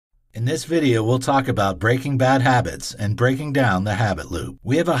In this video, we'll talk about breaking bad habits and breaking down the habit loop.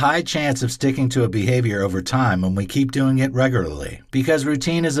 We have a high chance of sticking to a behavior over time when we keep doing it regularly, because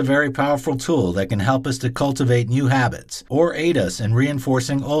routine is a very powerful tool that can help us to cultivate new habits or aid us in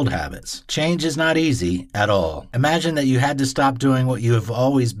reinforcing old habits. Change is not easy at all. Imagine that you had to stop doing what you have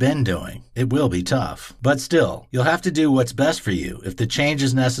always been doing. It will be tough. But still, you'll have to do what's best for you if the change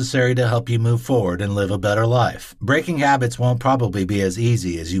is necessary to help you move forward and live a better life. Breaking habits won't probably be as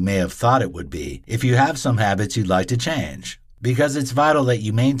easy as you may have thought it would be if you have some habits you'd like to change. Because it's vital that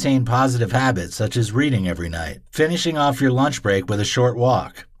you maintain positive habits such as reading every night, finishing off your lunch break with a short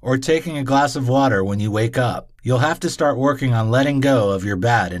walk, or taking a glass of water when you wake up. You'll have to start working on letting go of your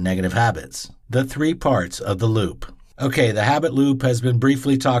bad and negative habits. The 3 parts of the loop. Okay, the habit loop has been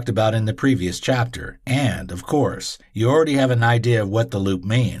briefly talked about in the previous chapter, and, of course, you already have an idea of what the loop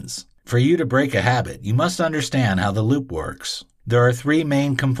means. For you to break a habit, you must understand how the loop works. There are 3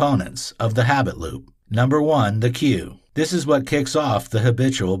 main components of the habit loop. Number 1, the cue. This is what kicks off the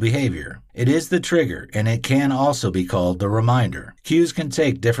habitual behavior. It is the trigger, and it can also be called the reminder. Cues can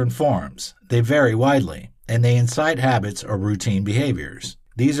take different forms. They vary widely, and they incite habits or routine behaviors.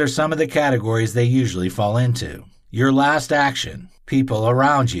 These are some of the categories they usually fall into. Your last action, people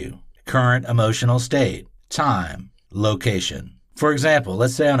around you, current emotional state, time, location. For example,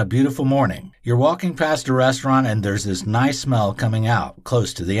 let's say on a beautiful morning, you're walking past a restaurant and there's this nice smell coming out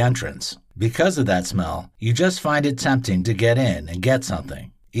close to the entrance. Because of that smell, you just find it tempting to get in and get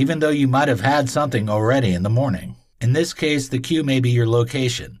something, even though you might have had something already in the morning. In this case, the cue may be your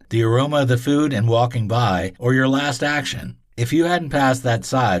location, the aroma of the food and walking by, or your last action. If you hadn't passed that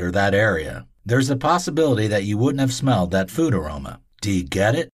side or that area, there's a possibility that you wouldn't have smelled that food aroma. Do you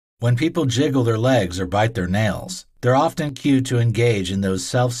get it? When people jiggle their legs or bite their nails, they're often cued to engage in those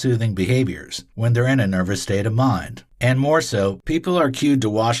self-soothing behaviors when they're in a nervous state of mind. And more so, people are cued to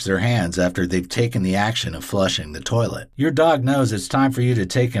wash their hands after they've taken the action of flushing the toilet. Your dog knows it's time for you to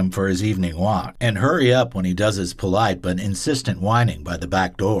take him for his evening walk, and hurry up when he does his polite but insistent whining by the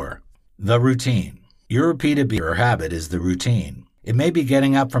back door. The routine. Your repeated behavior or habit is the routine. It may be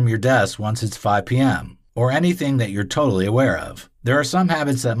getting up from your desk once it's 5 p.m., or anything that you're totally aware of. There are some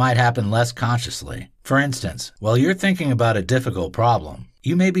habits that might happen less consciously. For instance, while you're thinking about a difficult problem,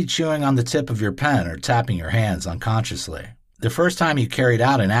 you may be chewing on the tip of your pen or tapping your hands unconsciously. The first time you carried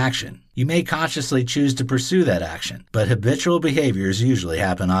out an action, you may consciously choose to pursue that action, but habitual behaviors usually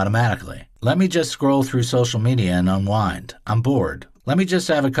happen automatically. Let me just scroll through social media and unwind. I'm bored. Let me just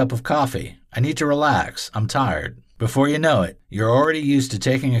have a cup of coffee. I need to relax. I'm tired. Before you know it, you're already used to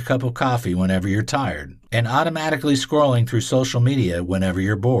taking a cup of coffee whenever you're tired, and automatically scrolling through social media whenever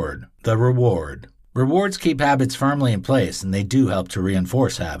you're bored. The reward. Rewards keep habits firmly in place, and they do help to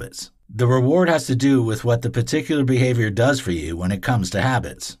reinforce habits. The reward has to do with what the particular behavior does for you when it comes to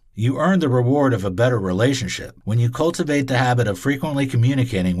habits. You earn the reward of a better relationship when you cultivate the habit of frequently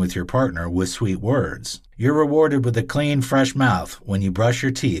communicating with your partner with sweet words. You're rewarded with a clean, fresh mouth when you brush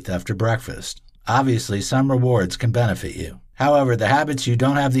your teeth after breakfast. Obviously, some rewards can benefit you. However, the habits you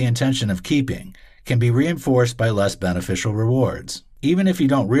don't have the intention of keeping can be reinforced by less beneficial rewards. Even if you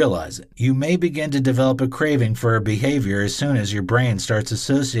don't realize it, you may begin to develop a craving for a behavior as soon as your brain starts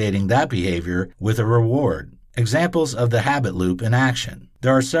associating that behavior with a reward. Examples of the habit loop in action.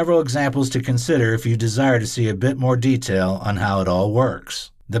 There are several examples to consider if you desire to see a bit more detail on how it all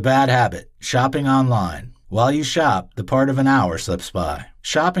works. The bad habit, shopping online. While you shop, the part of an hour slips by.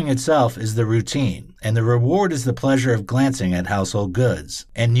 Shopping itself is the routine, and the reward is the pleasure of glancing at household goods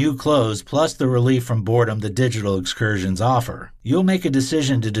and new clothes, plus the relief from boredom the digital excursions offer. You'll make a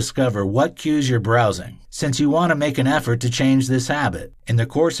decision to discover what cues you're browsing, since you want to make an effort to change this habit. In the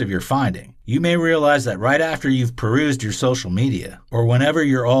course of your finding, you may realize that right after you've perused your social media, or whenever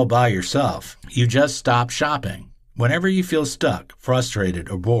you're all by yourself, you just stop shopping. Whenever you feel stuck,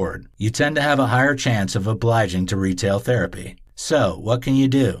 frustrated, or bored, you tend to have a higher chance of obliging to retail therapy. So, what can you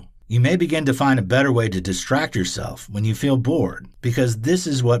do? You may begin to find a better way to distract yourself when you feel bored, because this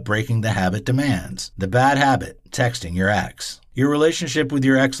is what breaking the habit demands. The bad habit, texting your ex. Your relationship with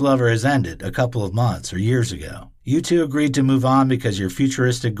your ex-lover has ended a couple of months or years ago. You two agreed to move on because your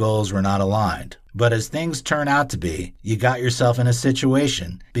futuristic goals were not aligned. But as things turn out to be, you got yourself in a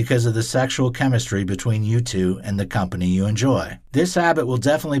situation because of the sexual chemistry between you two and the company you enjoy. This habit will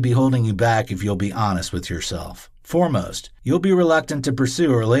definitely be holding you back if you'll be honest with yourself. Foremost, you'll be reluctant to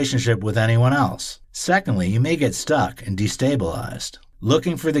pursue a relationship with anyone else. Secondly, you may get stuck and destabilized.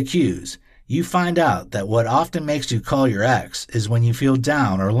 Looking for the cues, You find out that what often makes you call your ex is when you feel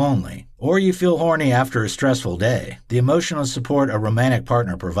down or lonely, or you feel horny after a stressful day. The emotional support a romantic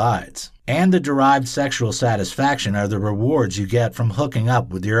partner provides, and the derived sexual satisfaction are the rewards you get from hooking up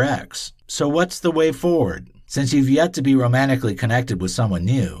with your ex. So what's the way forward? Since you've yet to be romantically connected with someone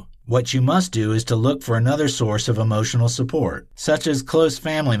new, what you must do is to look for another source of emotional support, such as close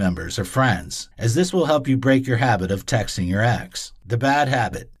family members or friends, as this will help you break your habit of texting your ex. The bad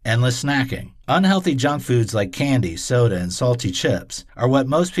habit, endless snacking. Unhealthy junk foods like candy, soda, and salty chips are what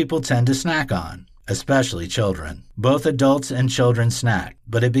most people tend to snack on, especially children. Both adults and children snack,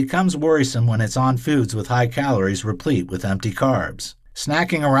 but it becomes worrisome when it's on foods with high calories replete with empty carbs.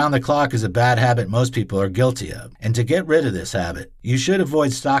 Snacking around the clock is a bad habit most people are guilty of, and to get rid of this habit, you should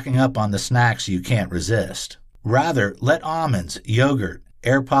avoid stocking up on the snacks you can't resist. Rather, let almonds, yogurt,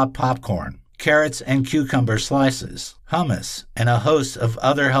 air-popped popcorn, carrots and cucumber slices, hummus, and a host of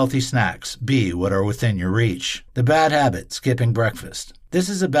other healthy snacks be what are within your reach. The bad habit, skipping breakfast. This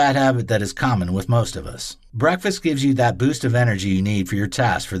is a bad habit that is common with most of us. Breakfast gives you that boost of energy you need for your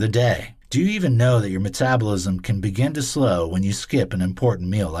task for the day. Do you even know that your metabolism can begin to slow when you skip an important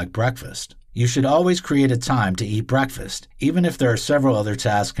meal like breakfast? You should always create a time to eat breakfast, even if there are several other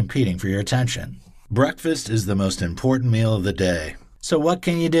tasks competing for your attention. Breakfast is the most important meal of the day. So what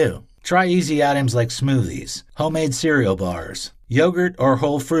can you do? Try easy items like smoothies, homemade cereal bars, yogurt or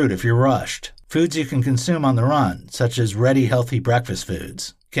whole fruit if you're rushed. Foods you can consume on the run, such as ready healthy breakfast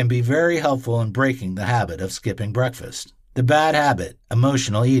foods, can be very helpful in breaking the habit of skipping breakfast. The bad habit,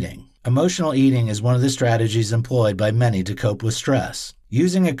 emotional eating. Emotional eating is one of the strategies employed by many to cope with stress.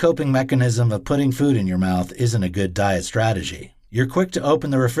 Using a coping mechanism of putting food in your mouth isn't a good diet strategy. You're quick to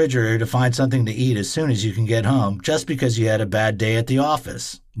open the refrigerator to find something to eat as soon as you can get home just because you had a bad day at the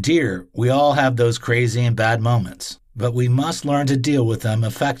office. Dear, we all have those crazy and bad moments, but we must learn to deal with them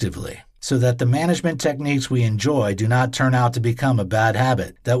effectively so that the management techniques we enjoy do not turn out to become a bad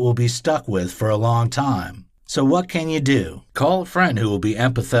habit that we'll be stuck with for a long time. So what can you do? Call a friend who will be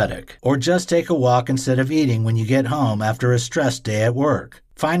empathetic, or just take a walk instead of eating when you get home after a stressed day at work.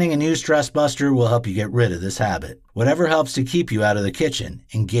 Finding a new stress buster will help you get rid of this habit. Whatever helps to keep you out of the kitchen,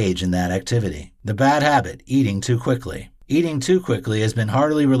 engage in that activity. The bad habit, eating too quickly. Eating too quickly has been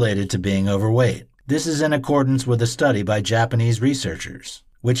hardly related to being overweight. This is in accordance with a study by Japanese researchers,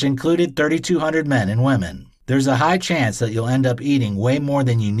 which included 3,200 men and women. There's a high chance that you'll end up eating way more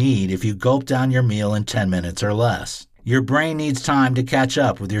than you need if you gulp down your meal in 10 minutes or less. Your brain needs time to catch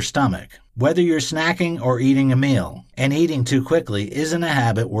up with your stomach. Whether you're snacking or eating a meal, and eating too quickly isn't a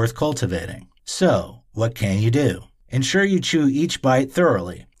habit worth cultivating. So, what can you do? Ensure you chew each bite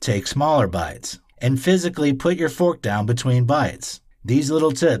thoroughly. Take smaller bites, and physically put your fork down between bites. These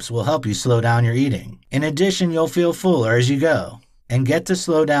little tips will help you slow down your eating. In addition, you'll feel fuller as you go, and get to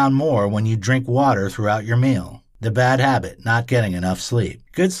slow down more when you drink water throughout your meal. The bad habit, not getting enough sleep.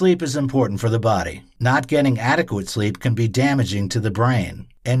 Good sleep is important for the body. Not getting adequate sleep can be damaging to the brain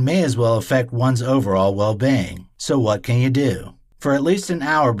and may as well affect one's overall well-being. So what can you do? For at least an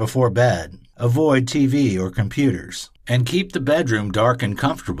hour before bed, avoid TV or computers, and keep the bedroom dark and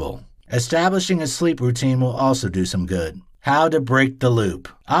comfortable. Establishing a sleep routine will also do some good. How to break the loop.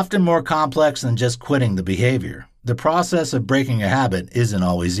 Often more complex than just quitting the behavior. The process of breaking a habit isn't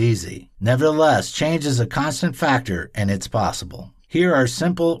always easy. Nevertheless, change is a constant factor and it's possible. Here are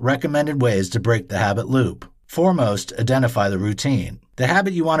simple, recommended ways to break the habit loop. Foremost, identify the routine. The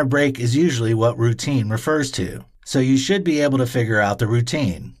habit you want to break is usually what routine refers to, so you should be able to figure out the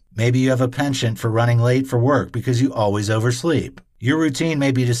routine. Maybe you have a penchant for running late for work because you always oversleep. Your routine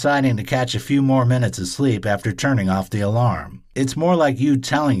may be deciding to catch a few more minutes of sleep after turning off the alarm. It's more like you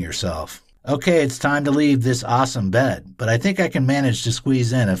telling yourself, okay, it's time to leave this awesome bed, but I think I can manage to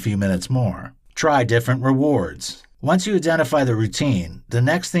squeeze in a few minutes more. Try different rewards. Once you identify the routine, the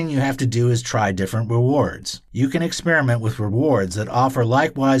next thing you have to do is try different rewards. You can experiment with rewards that offer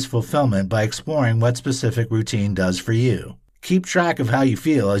likewise fulfillment by exploring what specific routine does for you. Keep track of how you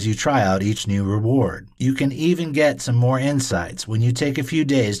feel as you try out each new reward. You can even get some more insights when you take a few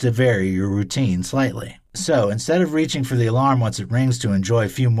days to vary your routine slightly. So, instead of reaching for the alarm once it rings to enjoy a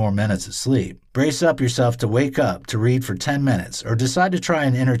few more minutes of sleep, brace up yourself to wake up to read for 10 minutes or decide to try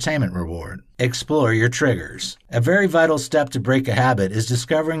an entertainment reward. Explore your triggers. A very vital step to break a habit is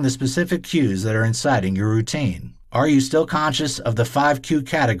discovering the specific cues that are inciting your routine. Are you still conscious of the 5 cue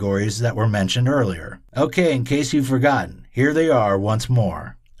categories that were mentioned earlier? Okay, in case you've forgotten, here they are once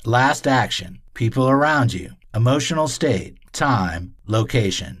more. Last action, people around you, emotional state, time,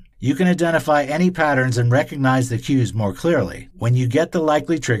 location. You can identify any patterns and recognize the cues more clearly when you get the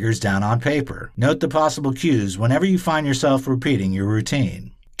likely triggers down on paper. Note the possible cues whenever you find yourself repeating your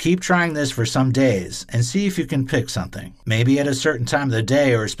routine. Keep trying this for some days and see if you can pick something. Maybe at a certain time of the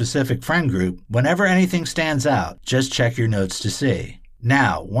day or a specific friend group, whenever anything stands out, just check your notes to see.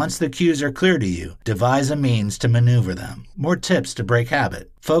 Now, once the cues are clear to you, devise a means to maneuver them. More tips to break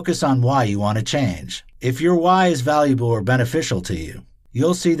habit. Focus on why you want to change. If your why is valuable or beneficial to you,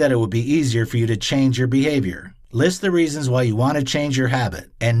 you'll see that it will be easier for you to change your behavior. List the reasons why you want to change your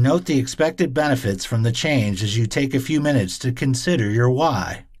habit, and note the expected benefits from the change as you take a few minutes to consider your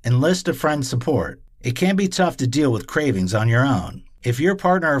why. Enlist a friend's support. It can be tough to deal with cravings on your own. If your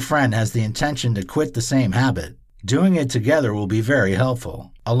partner or friend has the intention to quit the same habit, doing it together will be very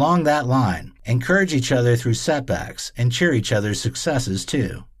helpful. Along that line, encourage each other through setbacks and cheer each other's successes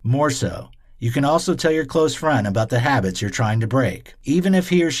too. More so, you can also tell your close friend about the habits you're trying to break. Even if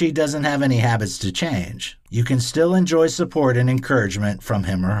he or she doesn't have any habits to change, you can still enjoy support and encouragement from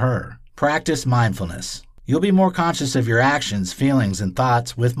him or her. Practice mindfulness. You'll be more conscious of your actions, feelings, and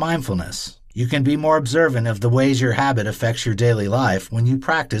thoughts with mindfulness. You can be more observant of the ways your habit affects your daily life when you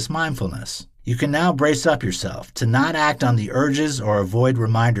practice mindfulness. You can now brace up yourself to not act on the urges or avoid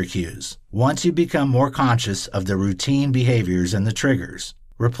reminder cues. Once you become more conscious of the routine behaviors and the triggers,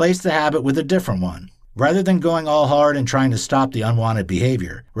 replace the habit with a different one. Rather than going all hard and trying to stop the unwanted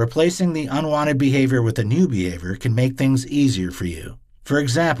behavior, replacing the unwanted behavior with a new behavior can make things easier for you. For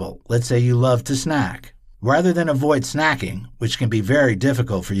example, let's say you love to snack. Rather than avoid snacking, which can be very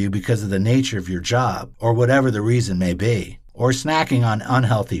difficult for you because of the nature of your job or whatever the reason may be, or snacking on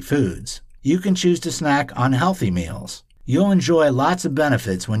unhealthy foods, you can choose to snack on healthy meals. You'll enjoy lots of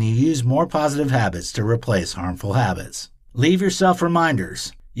benefits when you use more positive habits to replace harmful habits. Leave yourself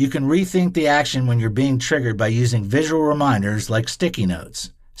reminders. You can rethink the action when you're being triggered by using visual reminders like sticky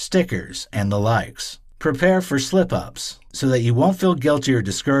notes, stickers, and the likes. Prepare for slip-ups. So that you won't feel guilty or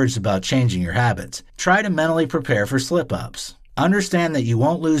discouraged about changing your habits, try to mentally prepare for slip-ups. Understand that you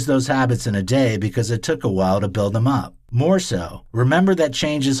won't lose those habits in a day because it took a while to build them up. More so, remember that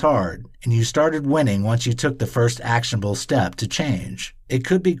change is hard, and you started winning once you took the first actionable step to change. It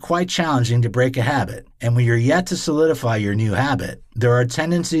could be quite challenging to break a habit, and when you're yet to solidify your new habit, there are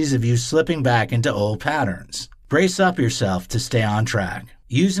tendencies of you slipping back into old patterns. Brace up yourself to stay on track.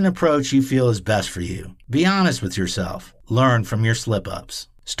 Use an approach you feel is best for you. Be honest with yourself. Learn from your slip-ups.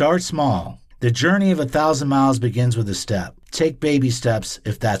 Start small. The journey of 1,000 miles begins with a step. Take baby steps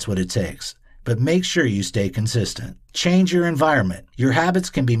if that's what it takes, but make sure you stay consistent. Change your environment. Your habits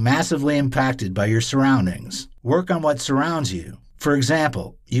can be massively impacted by your surroundings. Work on what surrounds you. For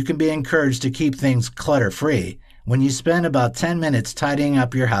example, you can be encouraged to keep things clutter-free when you spend about 10 minutes tidying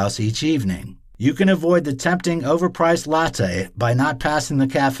up your house each evening. You can avoid the tempting overpriced latte by not passing the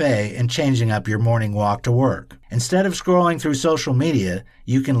cafe and changing up your morning walk to work. Instead of scrolling through social media,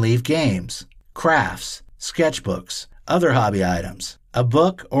 you can leave games, crafts, sketchbooks, other hobby items, a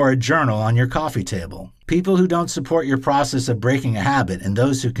book, or a journal on your coffee table. People who don't support your process of breaking a habit and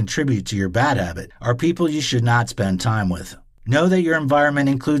those who contribute to your bad habit are people you should not spend time with. Know that your environment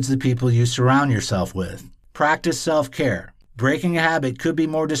includes the people you surround yourself with. Practice self-care. Breaking a habit could be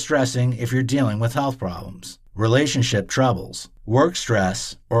more distressing if you're dealing with health problems, relationship troubles, work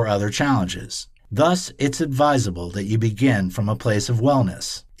stress, or other challenges. Thus, it's advisable that you begin from a place of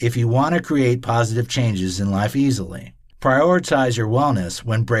wellness if you want to create positive changes in life easily. Prioritize your wellness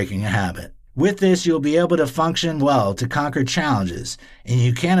when breaking a habit. With this, you'll be able to function well to conquer challenges, and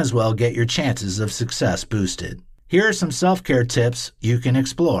you can as well get your chances of success boosted. Here are some self-care tips you can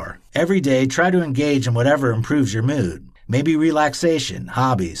explore. Every day, try to engage in whatever improves your mood. Maybe relaxation,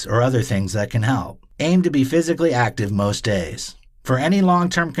 hobbies, or other things that can help. Aim to be physically active most days. For any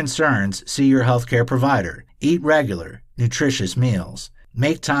long-term concerns, see your healthcare provider. Eat regular, nutritious meals.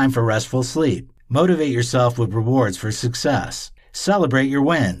 Make time for restful sleep. Motivate yourself with rewards for success. Celebrate your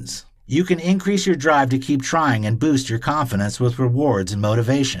wins. You can increase your drive to keep trying and boost your confidence with rewards and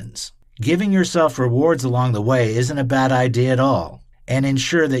motivations. Giving yourself rewards along the way isn't a bad idea at all, and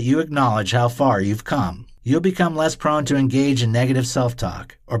ensure that you acknowledge how far you've come. You'll become less prone to engage in negative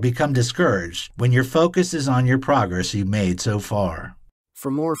self-talk or become discouraged when your focus is on your progress you've made so far. For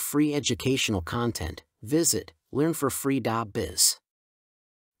more free educational content, visit learnforfree.biz.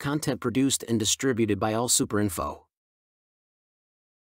 Content produced and distributed by AllSuperInfo.